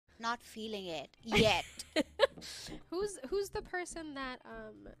Not feeling it yet. Who's the person that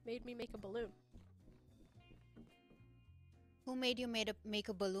made me make a balloon? Who made you make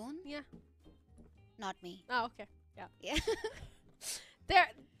a balloon? Yeah. Not me. Oh, okay. Yeah. Yeah. There,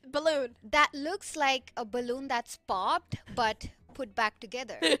 balloon. That looks like a balloon that's popped but put back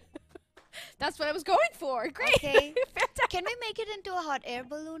together. That's what I was going for. Great. Okay. Fantastic. Can we make it into a hot air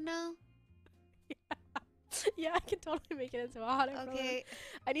balloon now? Yeah, I can totally make it into a hot air balloon. Okay.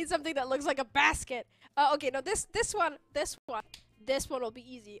 I need something that looks like a basket. Okay, no, this one will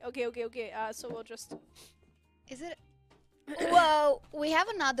be easy. Okay. So we'll just. Is it? Whoa, we have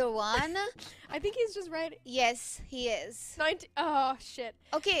another one. I think he's just right. Yes, he is. 90. Oh shit.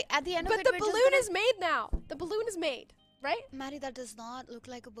 Okay, at the end of But it, the we're just balloon gonna... is made now. The balloon is made, right? Maddie, that does not look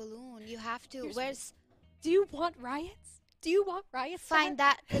like a balloon. You have to. Here's- Where's? Do you want riots? Do you want riots? Fine,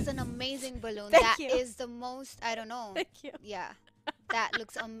 that is an amazing balloon. Thank That you. is the most. I don't know. Thank you. Yeah, that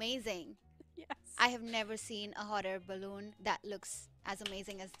looks amazing. Yes. I have never seen a hot air balloon that looks as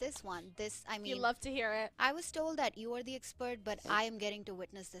amazing as this one. This, I mean, You love to hear it. I was told that you are the expert, but I am getting to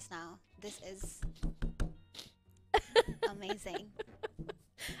witness this now. This is amazing.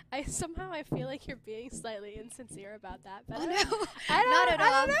 I feel like you're being slightly insincere about that, but Oh I no, don't,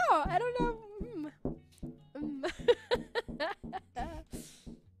 not at all. I don't know.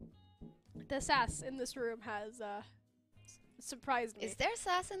 The sass in this room has surprised me. Is there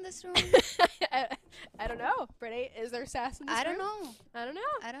sass in this room? I don't know, Brittany. Is there sass in this room? I don't know. I don't know.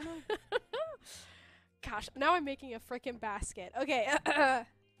 I don't know. Gosh, now I'm making a freaking basket. Okay.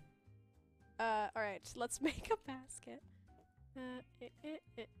 All right. Let's make a basket.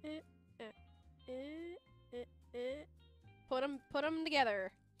 Put them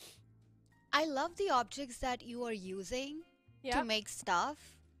together. I love the objects that you are using to make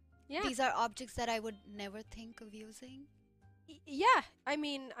stuff. Yeah. These are objects that I would never think of using. Yeah. I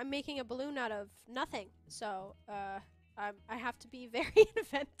mean, I'm making a balloon out of nothing, so I have to be very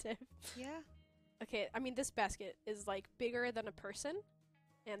inventive. Yeah. Okay. I mean, this basket is like bigger than a person,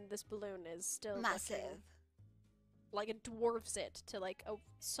 and this balloon is still Massive. Like it dwarfs it to like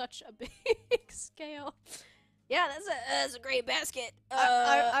such a big scale. Yeah, that's a great basket.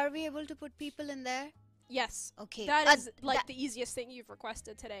 Are we able to put people in there? Yes. Okay. That is like the easiest thing you've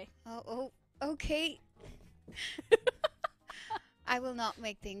requested today. Oh, okay. I will not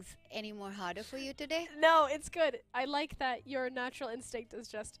make things any more harder for you today. No, it's good. I like that your natural instinct is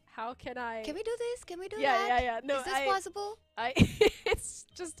just how can I? Can we do this? Can we do Yeah, that? yeah. No, is this possible? It's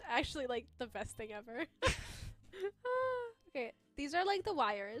just actually like the best thing ever. Okay, these are like the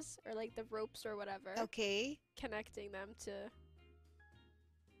wires or like the ropes or whatever. Okay. Connecting them to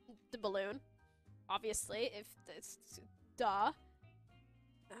the balloon. Obviously, if it's duh.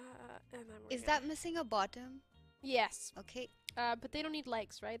 And then Is that missing a bottom? Yes. Okay. But they don't need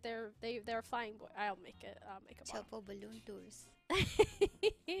legs, right? They're flying. I'll make it. I'll make a bottom. Chopo balloon tours.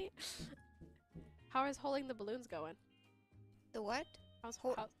 How is holding the balloons going? The what? How's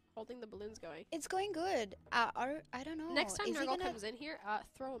holding the balloons going? It's going good. I don't know. Next time Is he Nurgle gonna... comes in here,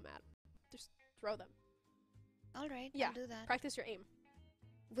 throw them at him. Just throw them. All right. Yeah. I'll do that. Practice your aim.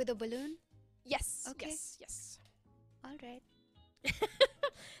 With a balloon? Yes. Okay. Yes. All right.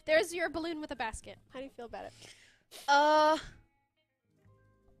 There's your balloon with a basket. How do you feel about it?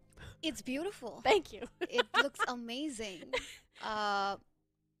 It's beautiful. Thank you. It looks amazing. I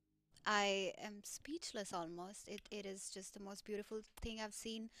am speechless almost. It is just the most beautiful thing I've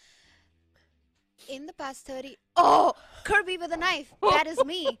seen in the past 30. Oh, Kirby with a knife. That is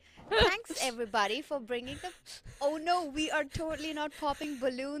me. Thanks everybody for bringing the. Oh no, we are totally not popping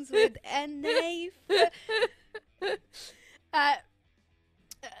balloons with a knife.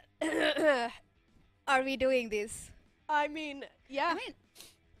 Are we doing this? I mean, yeah. I mean,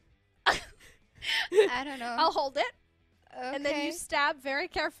 I don't know. I'll hold it, Okay. and then you stab very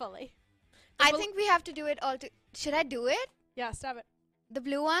carefully. I think we have to do it all. Should I do it? Yeah, stab it. The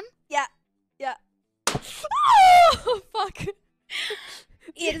blue one? Yeah. Oh, fuck.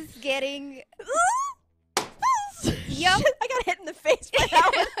 It is getting. Yup. I got hit in the face by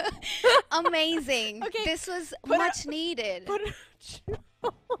that one. Amazing. Okay, This was put much needed. Holy shit.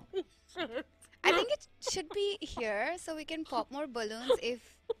 I think it should be here so we can pop more balloons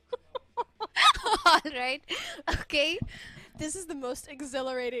if. Alright. Okay. This is the most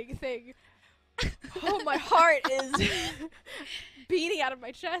exhilarating thing. Oh, my heart is beating out of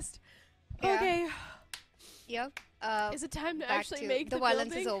my chest. Yeah. Okay. Yep. Is it time to Back actually to make the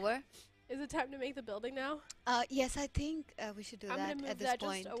violence building? is over. Is it time to make the building now? Yes, I think we should do I'm that gonna move at this that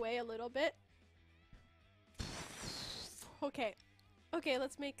point. just away a little bit. Okay. Okay,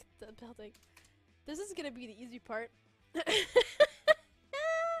 let's make the building. This is gonna be the easy part.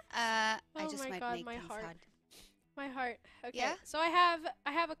 Oh just my might god, make my things heart. hard. My heart. Okay. Yeah? So I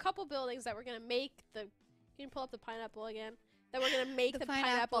have a couple buildings that we're gonna make the. Can you pull up the pineapple again? That we're gonna make The the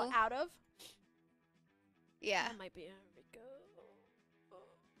pineapple pineapple. out of. Yeah. That might be. There we go.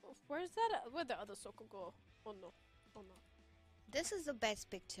 Where's that? Where'd the other circle go? Oh no. Oh no. This is the best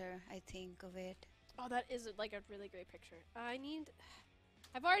picture, I think, of it. Oh, that is like a really great picture.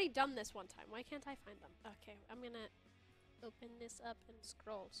 I've already done this one time. Why can't I find them? Okay, I'm gonna open this up and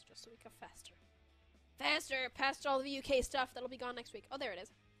scroll just so we go faster. Faster! Past all the UK stuff that'll be gone next week. Oh, there it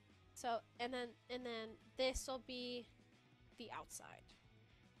is. So, and then this will be the outside.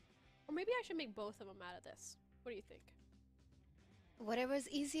 Or maybe I should make both of them out of this. What do you think? Whatever's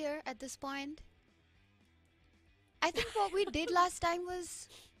easier at this point. I think what we did last time was,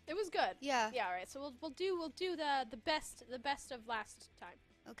 It was good. yeah. Yeah. All right. So we'll do the best of last time.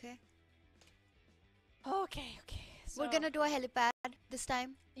 Okay. Okay. Okay. So We're gonna do a helipad this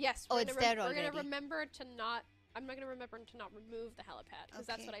time. yes. Oh, we're it's gonna there We're gonna already. remember to not. I'm not gonna remember to not remove the helipad because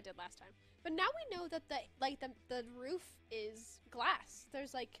that's Okay. what I did last time. But now we know that the roof is glass.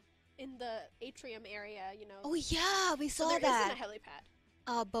 There's like in the atrium area, you know. Oh yeah, we so saw there that. isn't a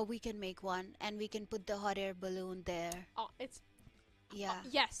helipad. But we can make one, and we can put the hot air balloon there. Oh, it's Yeah.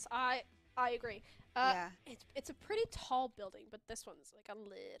 yes, I agree. Yeah. It's a pretty tall building, but this one's like a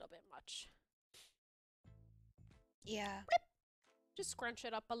little bit much. Yeah. Just scrunch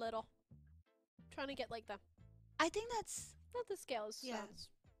it up a little. Trying to get like I think that's. the scale Yeah.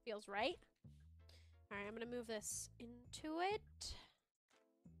 feels right. All right, I'm gonna move this into it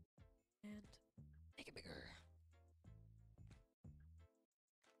and make it bigger.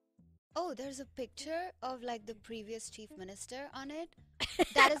 Oh, there's a picture of like the previous chief minister on it.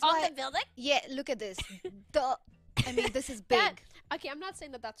 That is on why. the building. Yeah, look at this. The. I mean, this is big. That- Okay, I'm not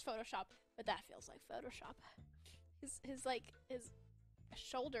saying that that's Photoshop, but that feels like Photoshop. His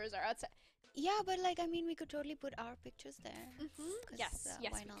shoulders are outside. Yeah, but like, I mean, we could totally put our pictures there. 'Cause, Yes,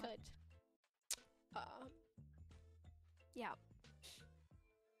 yes, why we not? could. Yeah.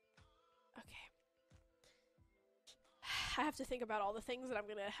 Okay. I have to think about all the things that I'm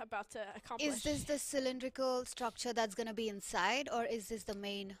about to accomplish. Is this the cylindrical structure that's gonna be inside, or is this the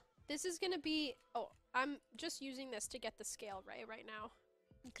main? This is gonna be. Oh, I'm just using this to get the scale right now,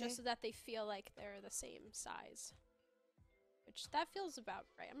 Okay. just so that they feel like they're the same size. Which that feels about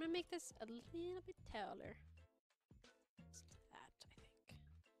right. I'm gonna make this a little bit taller. Just that, I think.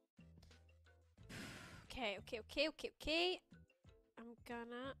 Okay. I'm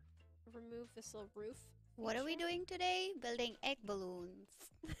gonna remove this little roof. What are we feature. doing today? Building egg balloons.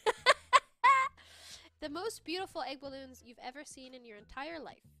 The most beautiful egg balloons you've ever seen in your entire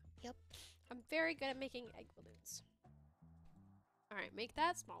life. Yep. I'm very good at making egg balloons. Alright, make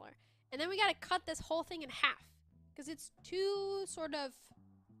that smaller. And then we gotta cut this whole thing in half. Because it's too sort of,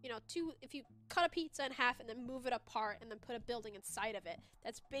 if you cut a pizza in half and then move it apart and then put a building inside of it,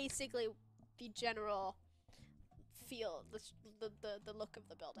 that's basically the general feel, the look of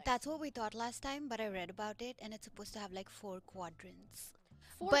the building. That's what we thought last time, but I read about it, and it's supposed to have like 4 quadrants.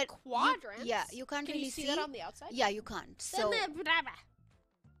 Four but quadrants? Yeah, you can't Can really you see that on the outside? Yeah, you can't. Then So the-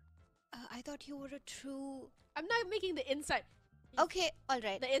 I thought you were a true. I'm not making the inside. Okay, all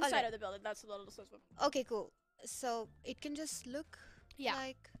right. The inside of the building, that's a little disrespectful. Okay, cool. So it can just look Yeah.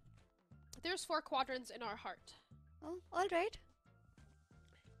 like. There's 4 quadrants in our heart. Oh, all right.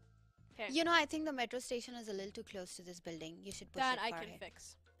 Okay. You know, I think the metro station is a little too close to this building. You should push That it I far can ahead.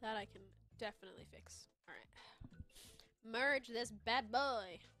 fix. That I can definitely fix. Alright. Merge this bad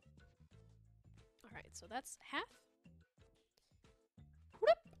boy. Alright, so that's half.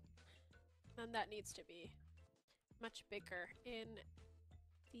 Whoop. And that needs to be much bigger in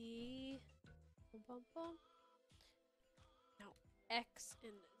the no, X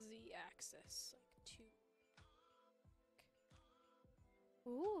and Z axis. Like 2.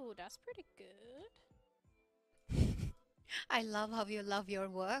 Ooh, that's pretty good. I love how you love your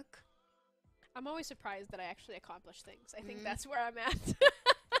work. I'm always surprised that I actually accomplish things. I think Mm. that's where I'm at.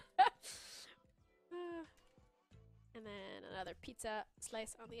 And then another pizza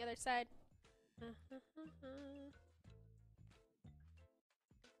slice on the other side.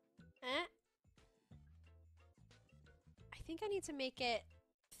 Eh. I think I need to make it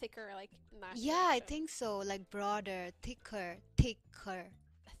thicker, like in that Yeah, I direction. think so. Like broader, thicker.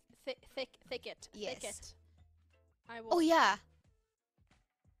 Thicket. Yes. Thicket. I will. Oh yeah.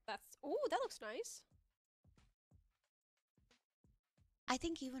 That's. Ooh, that looks nice. I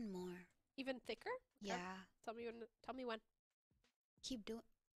think even more. Even thicker. Okay. Yeah. Tell me when. Tell me when. Keep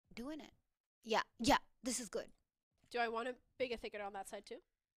doing it. Yeah. This is good. Do I want to make it thicker on that side too?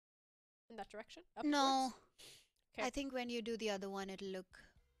 In that direction? Upwards? No. Okay. I think when you do the other one, it'll look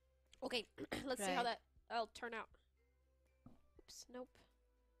Okay, let's see how Right. that'll turn out. Oops, nope.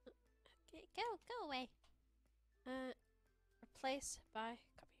 Okay, go away. Replace by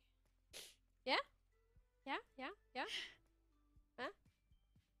copy. Yeah? Yeah? Huh?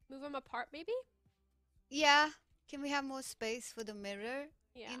 Move them apart, maybe? Yeah. Can we have more space for the mirror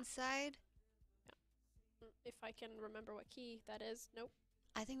Yeah. inside? If I can remember what key that is. Nope.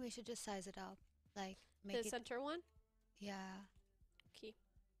 I think we should just size it up. Like, The make it. center one? Yeah. Key.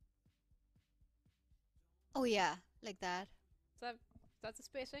 Oh, yeah. Like that. That's the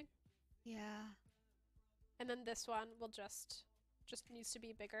spacing? Yeah. And then this one will just needs to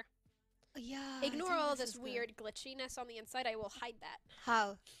be bigger. Yeah. I Ignore think all this this is good. weird glitchiness on the inside. I will hide that.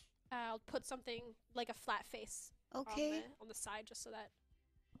 How? I'll put something like a flat face Okay. on the side just so that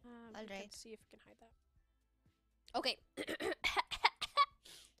we can Alright. see if we can hide that. Okay.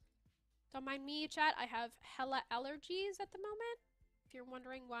 Don't mind me, chat. I have hella allergies at the moment. If you're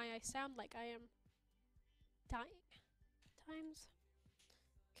wondering why I sound like I am dying times.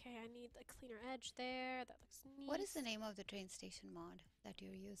 Okay, I need a cleaner edge there. That looks neat. What is the name of the train station mod that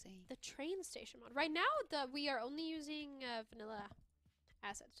you're using? The train station mod. Right now, we are only using vanilla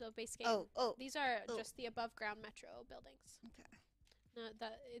assets. So base game. Oh. These are Oh. just the above ground metro buildings. Okay. No,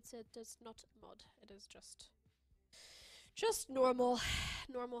 it does not mod. It is just normal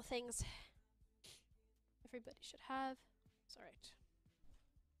things. Everybody should have. It's alright.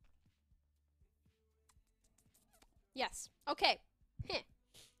 Yes. Okay. Heh.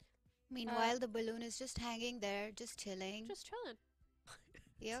 Meanwhile, the balloon is just hanging there, just chilling. Just chilling.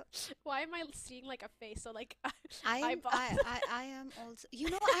 Yep. Why am I seeing like a face? So like I eyeball. am also. You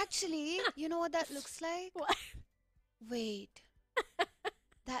know, actually, you know what that looks like? What? Wait.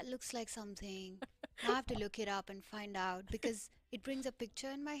 That looks like something. Now I have to look it up and find out because it brings a picture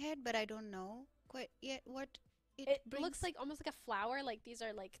in my head, but I don't know quite yet what it It brings. looks like almost like a flower. Like these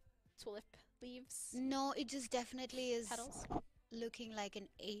are like tulip leaves, No, it just definitely is petals. looking like an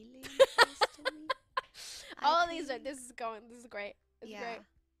alien face to me. I All of these are. think. This is going. This is great. It's Yeah. great.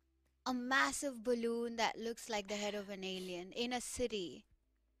 A massive balloon that looks like the head of an alien in a city.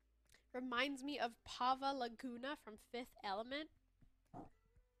 Reminds me of Pava Laguna from Fifth Element.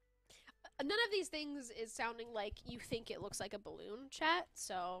 None of these things is sounding like you think it looks like a balloon, chat.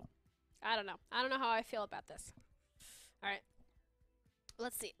 So, I don't know. I don't know how I feel about this. All right.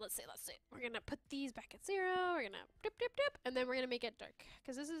 Let's see. We're gonna put these back at 0. We're gonna dip, and then we're gonna make it dark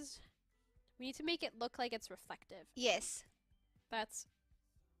because this is. We need to make it look like it's reflective. Yes. That's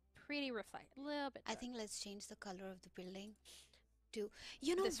pretty reflective. A little bit. I Dark. think let's change the color of the building to.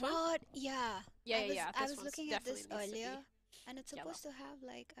 You know This one? what? Yeah. Yeah. I This was one's looking at this definitely needs to be earlier, and it's yellow. supposed to have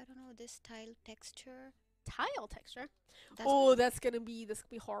like I don't know this tile texture. Tile texture. That's what, that's gonna be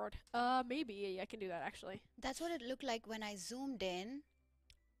hard. Maybe I can do that actually. that's what it looked like when I zoomed in,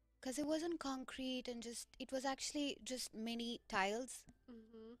 because it wasn't concrete and just it was actually just mini tiles.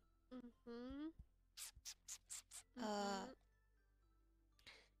 Uh,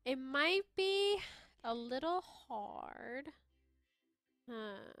 It might be a little hard.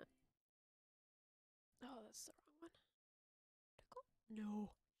 Oh, that's the wrong one. No.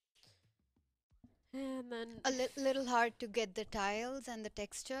 And then a little hard to get the tiles and the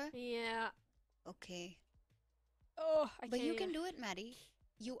texture. yeah. Okay. Oh, I But can't you even. can do it, Maddie.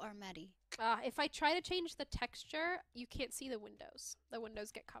 You are Maddie. If I try to change the texture, you can't see the windows. The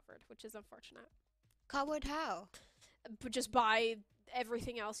windows get covered, which is unfortunate. Covered how? But just by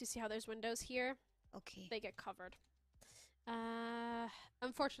everything else, you see how there's windows here? Okay. They get covered.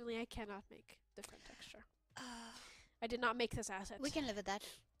 Unfortunately, I cannot make different texture. I did not make this asset. We can live with that.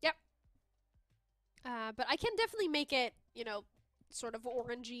 But I can definitely make it, sort of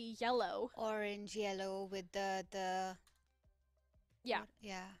orangey yellow. Orange, yellow with the. Yeah.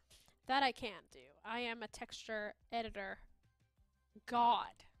 Yeah. That I can do. I am a texture editor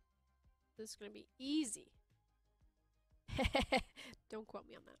god. This is going to be easy. Don't quote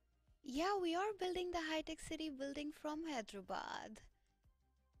me on that. Yeah, we are building the high-tech city building from Hyderabad.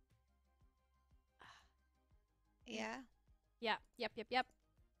 Yeah. Yeah. Yep.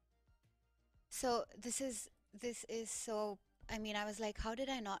 So this is so. I mean, I was like, how did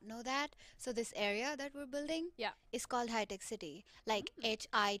I not know that? So this area that we're building, Yeah. is called high-tech city, like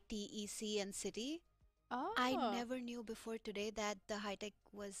HITEC and city. Oh. I never knew before today that the high-tech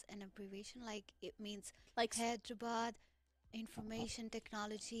was an abbreviation. Like it means like Hyderabad Information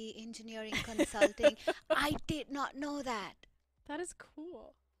Technology Engineering Consulting. I did not know that. that is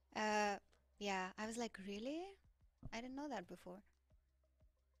cool. Yeah, I was like, really? I didn't know that before.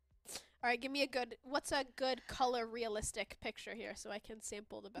 All right, give me a good. What's a good color realistic picture here so I can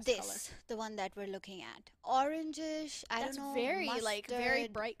sample the best color? This, the one that we're looking at. Orangish, I That's don't know, very like very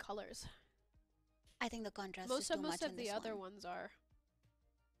mustard. bright colors. I think the contrast is too Most much of on the this other one. ones are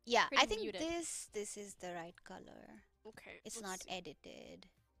Yeah, I pretty think muted. this is the right color. Okay, It's let's not see. edited.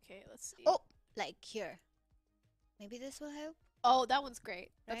 Okay, let's see. Oh, like here. Maybe this will help, Oh, that one's great.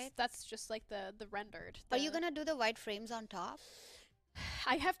 right? That's just like the rendered. Are you gonna do the white frames on top?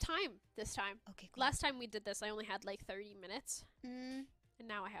 I have time this time. Okay, cool. Last time we did this, I only had like 30 minutes, Mm, and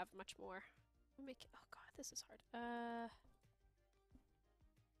now I have much more. Oh god, this is hard.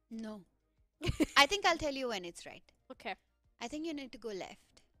 no. I think I'll tell you when it's right. Okay. I think you need to go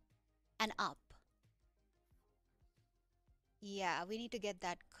left and up. Yeah, we need to get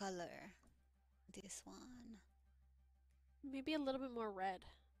that color. This one. Maybe a little bit more red.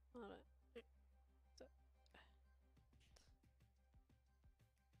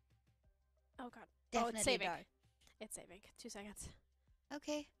 Oh god. Oh, it's Definitely saving. dark. It's saving. 2 seconds.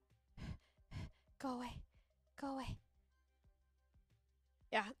 Okay. Go away. Go away.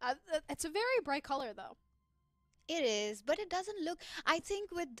 Yeah, it's a very bright color though. It is, but it doesn't look. I think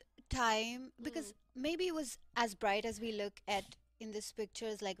with time, because maybe it was as bright as we look at in this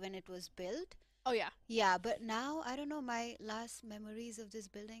pictures, like when it was built. Oh yeah. Yeah, but now I don't know. My last memories of this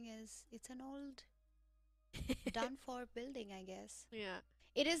building is it's an old, done for building, I guess. Yeah.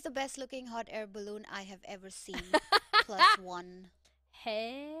 It is the best looking hot air balloon I have ever seen. Plus one.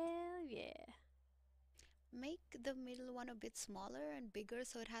 Hell yeah. Make the middle one a bit smaller and bigger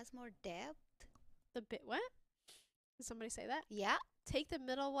so it has more depth. The bit what? Did somebody say that? Yeah. Take the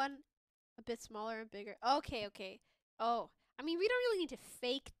middle one a bit smaller and bigger. Okay, okay. Oh, I mean, we don't really need to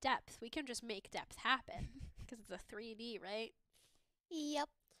fake depth. We can just make depth happen because it's a 3D, right? Yep.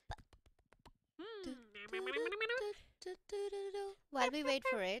 Hmm. While we wait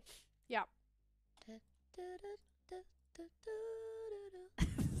for it. Yeah.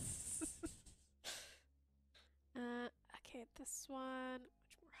 Okay, this one,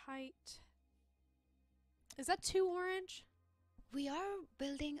 much more height. Is that too orange? We are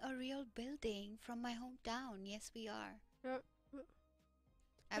building a real building from my hometown. Yes, we are. What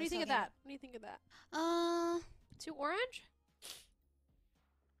do you think of that? What do you think of that? Too orange?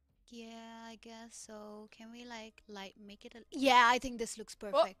 Yeah, I guess so. Can we like make it a... Yeah, I think this looks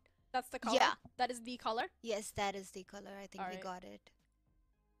perfect. That's the color? Yeah. That is the color? Yes, that is the color. I think we Alright. got it.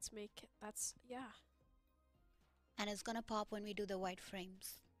 Let's make it, that's, yeah. And it's gonna pop when we do the white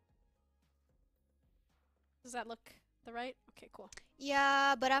frames. Does that look the right? Okay, cool.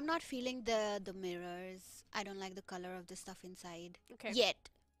 Yeah, but I'm not feeling the mirrors. I don't like the color of the stuff inside. Okay. Yet.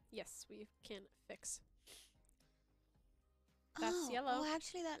 Yes, we can fix. That's Oh, yellow. oh,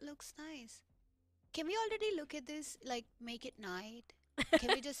 actually that looks nice. Can we already look at this, like make it night? Can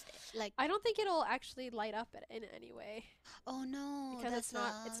we just like... I don't think it'll actually light up in any way Oh no, because that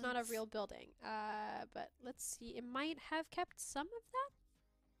it's not a sucks. real building. But let's see. It might have kept some of that.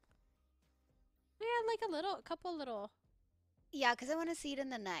 Yeah, like a couple little. Yeah, because I want to see it in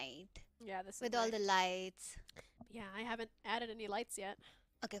the night Yeah, this is with all nice. the lights. Yeah, I haven't added any lights yet.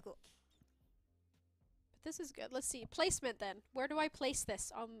 Okay, cool. But this is good. Let's see. Placement then. Where do I place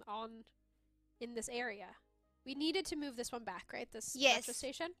this on in this area? We needed to move this one back, right? This Yes. metro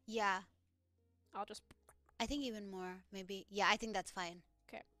station? Yeah, I'll just I think even more, maybe. Yeah, I think that's fine.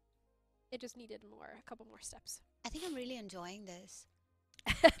 it just needed a couple more steps. I think I'm really enjoying this.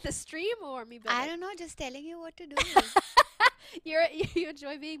 The stream or me building? I don't know, just telling you what to do. You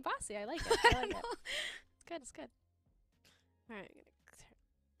enjoy being bossy. I like it. I like it. It's good. It's good. All right, I'm gonna turn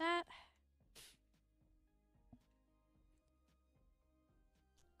that.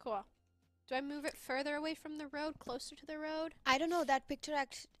 Cool. Do I move it further away from the road, closer to the road? I don't know, that picture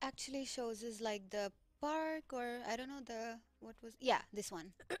actually shows is like the park or I don't know what was... Yeah, this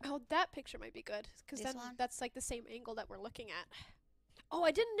one. Oh, that picture might be good because This then one? that's like the same angle that we're looking at. Oh,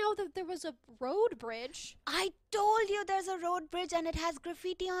 I didn't know that there was a road bridge. I told you there's a road bridge and it has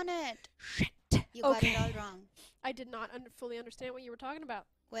graffiti on it. Shit. You got it all wrong. I did not fully understand what you were talking about.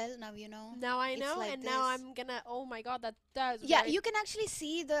 Well, now you know. Now I It's know, like and now this. I'm gonna. Oh my god, that is. Yeah, very- you can actually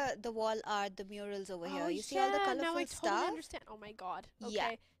see the wall art, the murals over here. Oh, You see all the yeah, colorful now I stuff? totally understand. Oh my god. Okay.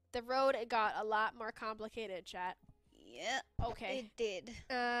 Yeah. The road it got a lot more complicated, chat. Yeah, Okay. it did.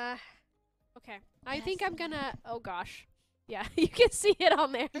 Okay. I Yes, think I'm ma'am. gonna. Oh gosh. Yeah, you can see it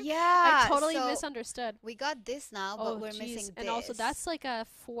on there. Yeah, I totally so misunderstood. we got this now, but Oh, we're jeez. missing And this. also, that's like a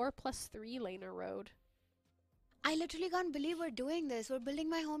 4+3 laner road. I literally can't believe we're doing this. We're building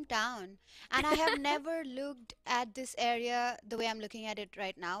my hometown. And I have never looked at this area the way I'm looking at it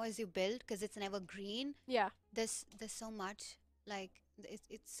right now as you build, because it's never green. Yeah. There's so much Like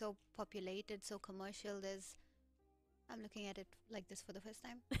it's so populated, so commercial. I'm looking at it like this for the first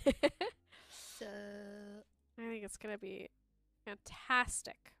time. So I think it's gonna be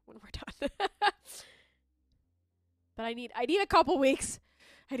fantastic when we're done. But I need a couple weeks.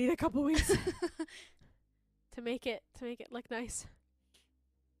 I need a couple weeks to make it look nice.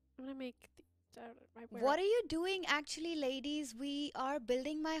 I'm gonna make what are you doing actually, ladies? We are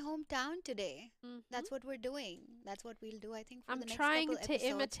building my hometown today. That's what we're doing. That's what we'll do, I think, for I'm the next trying couple to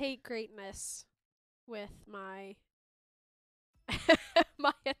episodes. imitate greatness with my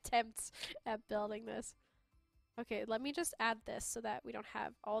my attempts at building this. Okay, let me just add this so that we don't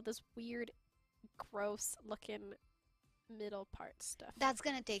have all this weird, gross looking middle part stuff. That's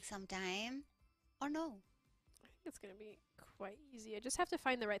gonna take some time. Or no? I think it's gonna be quite easy. I just have to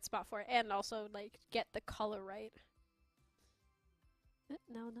find the right spot for it and also like get the color right.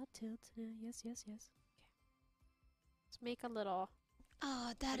 No, not tilt. Yes, yes, yes. Okay. Let's make a little.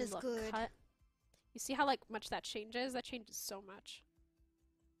 Oh, that is good. Cut. You see how like much that changes? That changes so much.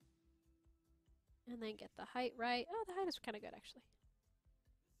 And then get the height right. Oh, the height is kind of good actually.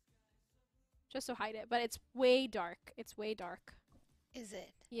 Just to hide it, but it's way dark. It's way dark. Is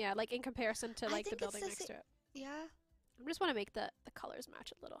it? Yeah, like in comparison to like the building next to it. Yeah. I just want to make the colors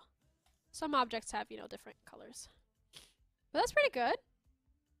match a little. Some objects have, you know, different colors. But that's pretty good.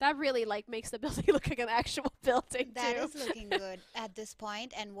 That really like makes the building look like an actual building That too. is looking good at this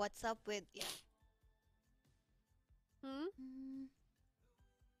point. And what's up with Try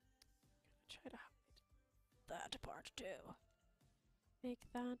to hide that part too. Make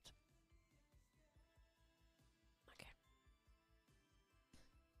that. Okay.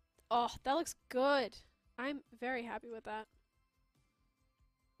 Oh, that looks good. I'm very happy with that.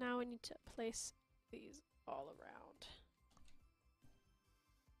 Now we need to place these all around.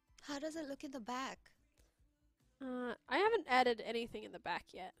 How does it look in the back? I haven't added anything in the back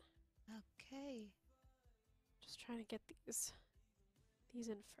yet. Okay. Just trying to get these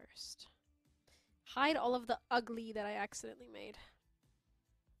in first. Hide all of the ugly that I accidentally made.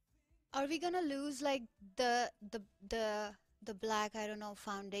 Are we gonna lose like the black, I don't know,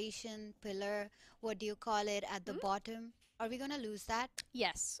 foundation pillar, what do you call it, at the bottom? Are we gonna lose that?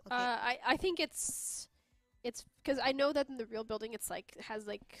 Yes. Okay. I think it's because I know that in the real building it's like has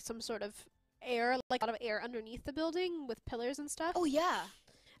like some sort of air, like a lot of air underneath the building with pillars and stuff. Oh yeah.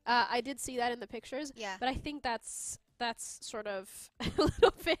 I did see that in the pictures. Yeah. But I think that's sort of a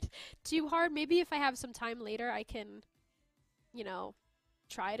little bit too hard. Maybe if I have some time later, I can, you know,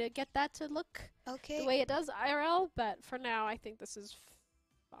 try to get that to look the way it does IRL. But for now, I think this is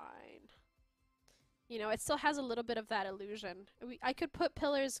fine. You know, it still has a little bit of that illusion. I could put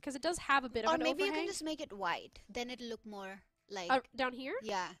pillars because it does have a bit of an overhang. Or maybe you can just make it white. Then it'll look more like down here.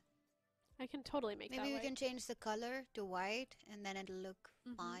 Yeah. I can totally make that Maybe we white. can change the color to white, and then it'll look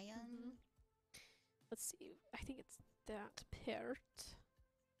fine. Let's see. I think it's that part.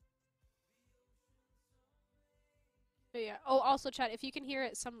 Oh, yeah. Oh, also, chat, if you can hear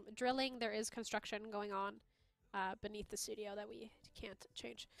it, some drilling, there is construction going on beneath the studio that we can't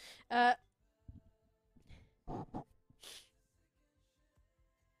change. No,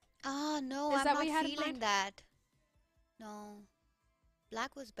 Is I'm that not what you had in feeling mind? that. No.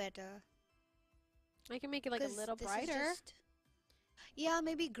 Black was better. I can make it like a 'Cause little this is brighter. yeah,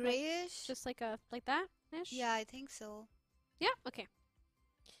 maybe grayish. Just like that-ish? Yeah, I think so. Yeah, okay.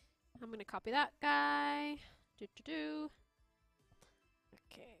 I'm gonna copy that guy. Do.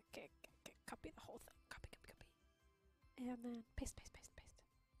 Okay. Copy the whole thing. Copy. And then paste.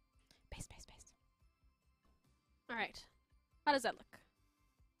 Paste. Alright. How does that look?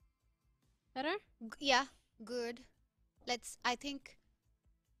 Better? Yeah, good. I think,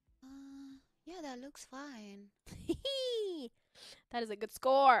 yeah, that looks fine. That is a good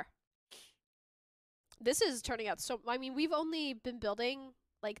score. This is turning out so... I mean, we've only been building,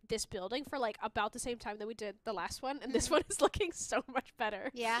 like, this building for, like, about the same time that we did the last one. And this one is looking so much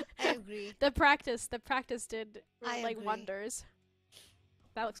better. Yeah, I agree. The practice did, I like, agree. wonders.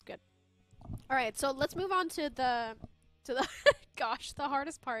 That looks good. All right, so let's move on to the gosh, the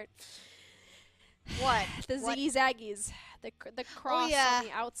hardest part. What? The ziggy-zaggies. The cross on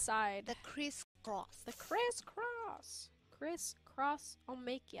the outside. The crisscross. The crisscross. Crisscross. I'll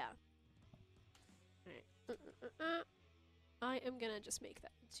make ya. Alright. I am gonna just make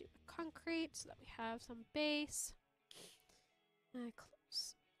that into concrete so that we have some base.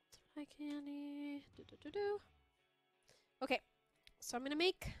 Close. Multiply candy. Okay. So I'm gonna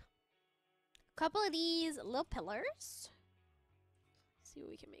make a couple of these little pillars. See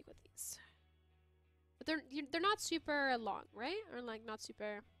what we can make with these. But they're not super long, right? Or like not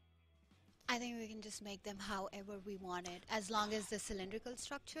super. I think we can just make them however we want it, as long as the cylindrical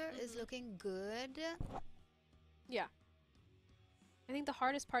structure is looking good. Yeah. I think the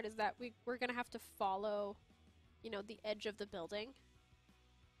hardest part is that we're gonna have to follow, you know, the edge of the building.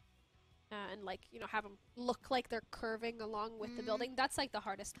 And like, you know, have them look like they're curving along with the building. That's like the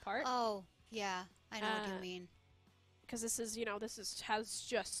hardest part. Oh, yeah, I know what you mean. Because this is, you know, has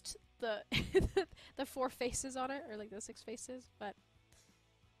just the the 4 faces on it, or like the 6 faces, but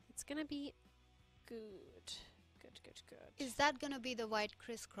it's gonna be good. Good. Is that gonna be the white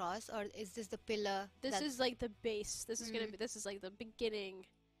crisscross, or is this the pillar? This is like the base. This is gonna be. This is like the beginning.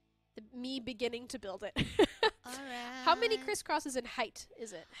 Me beginning to build it. Alright. How many crisscrosses in height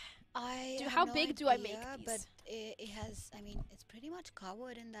is it? How big do I make these? But it has. I mean, it's pretty much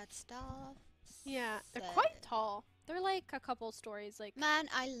covered in that stuff. Yeah, they're So- quite tall. They're like a couple stories. Like Man,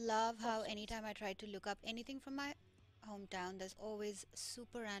 I love how anytime I try to look up anything from my hometown, there's always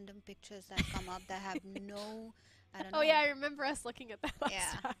super random pictures that come up that have no. I don't know. oh yeah, I remember us looking at that last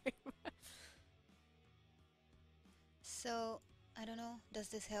Yeah. time. So I don't know. Does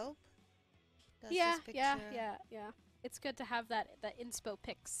this help? Does yeah, this yeah, picture- yeah. It's good to have that inspo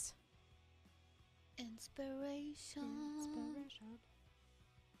pics. Inspiration.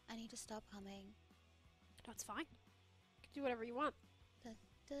 I need to stop humming. No, it's fine. You can do whatever you want.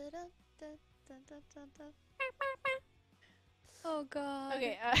 Oh God.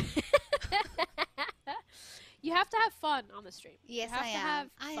 Okay. You have to have fun on the stream. Yes, you have I to am. have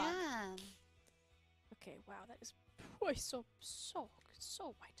I fun. am. Okay. Wow, that is so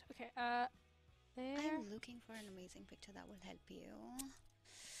white. Okay. There. I'm looking for an amazing picture that will help you.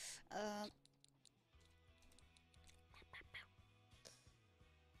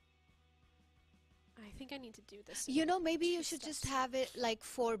 I think I need to do this. You know, maybe you two should just steps. have it like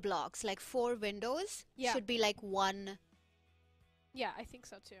 4 blocks, like 4 windows. Yeah. Should be like one. Yeah, I think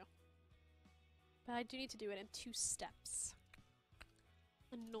so too. But I do need to do it in 2 steps.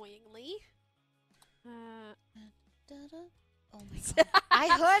 Annoyingly. Oh my God. I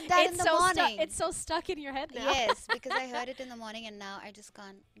heard that in the morning. It's so stuck in your head now. Yes, because I heard it in the morning and now I just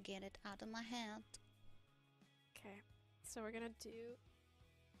can't get it out of my head. Okay. So we're gonna do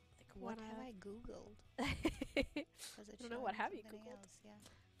like What one have I Googled? I 'Cause it's don't know, what showing have you something Googled? else, yeah.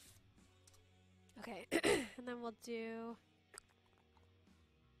 Okay. And then we'll do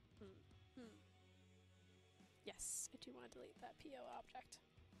Yes, I do want to delete that PO object.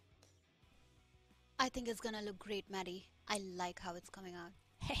 I think it's gonna look great, Maddie. I like how it's coming out.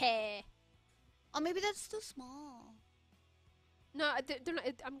 Hehe. Or maybe that's too small. No, they're not,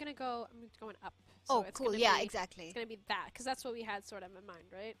 I'm going up. So Oh, it's cool. gonna Yeah, be- exactly. It's gonna be that, because that's what we had sort of in mind,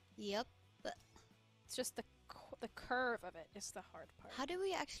 right? Yep. It's just the curve of it is the hard part. How do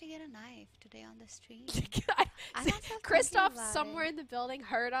we actually get a knife today on the street? I- I'm so not so thinking Christoph about somewhere it. in the building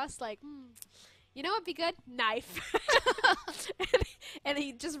heard us like, you know what'd be good? Knife. and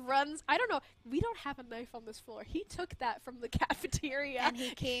he just runs. I don't know. We don't have a knife on this floor. He took that from the cafeteria. And he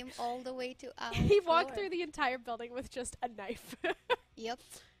came all the way to our He walked floor. through the entire building with just a knife. Yep.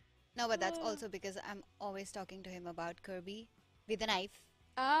 No, but that's also because I'm always talking to him about Kirby with a knife.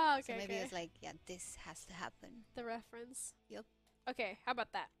 Ah, okay. So maybe okay. it's like, yeah, this has to happen. The reference. Yep. Okay, how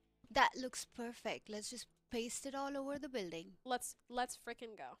about that? That looks perfect. Let's just paste it all over the building. Let's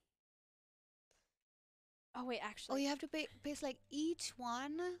frickin' go. Oh wait, Oh, actually, you have to paste like each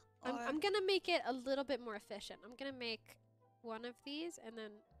one? Or I'm gonna make it a little bit more efficient. I'm gonna make one of these and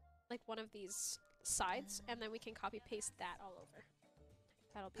then like one of these sides, and then we can copy paste that all over.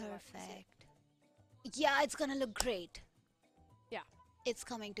 That'll be a lot easier. perfect. Yeah, it's gonna look great. Yeah. It's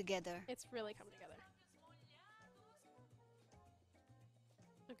coming together. It's really coming together.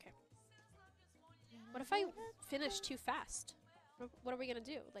 Okay. What if I finish too fast? What are we gonna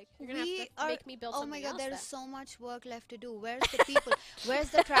do? Like, you're gonna have to make me build Oh something my God, else there's then. so much work left to do. Where's the people? Where's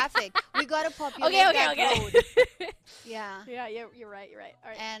the traffic? We gotta populate Okay, that okay. road. Yeah. Yeah, you're right. All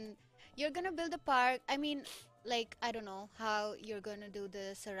right. And you're gonna build a park. I mean, like, I don't know how you're gonna do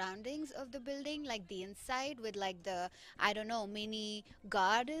the surroundings of the building, like the inside with like the, I don't know, mini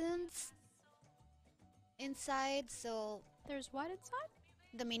gardens inside. So There's what inside?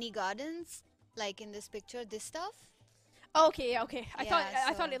 the mini gardens, like in this picture, this stuff. Oh, okay, yeah, okay. I Yeah,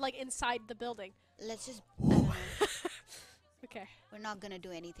 thought so- it like inside the building. Let's just, I don't know. Okay. We're not gonna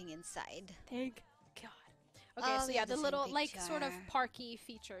do anything inside. Thank God. Okay, Oh, so we yeah, have the the same little like sort of picture. parky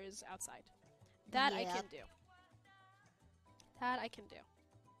features outside. That I can Yep. do. That I can do.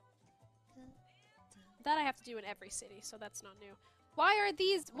 That I have to do in every city, so that's not new. Why are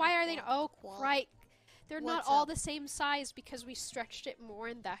these? Why are they? Oh, Quack. right. They're not What's all up? the same size because we stretched it more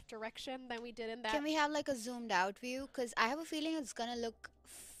in that direction than we did in that. Can we have like a zoomed out view? Because I have a feeling it's gonna look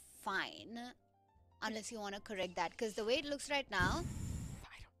fine. Unless you want to correct that. Because the way it looks right now,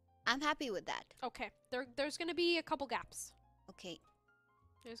 I'm happy with that. Okay. There's going to be a couple gaps. Okay.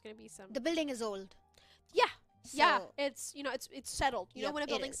 There's going to be some. The building is old. Yeah. So Yeah. It's, you know, it's settled. You know Yep, when a it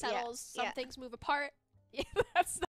building is. Yeah, settles, some yeah. things move apart. Yeah, that's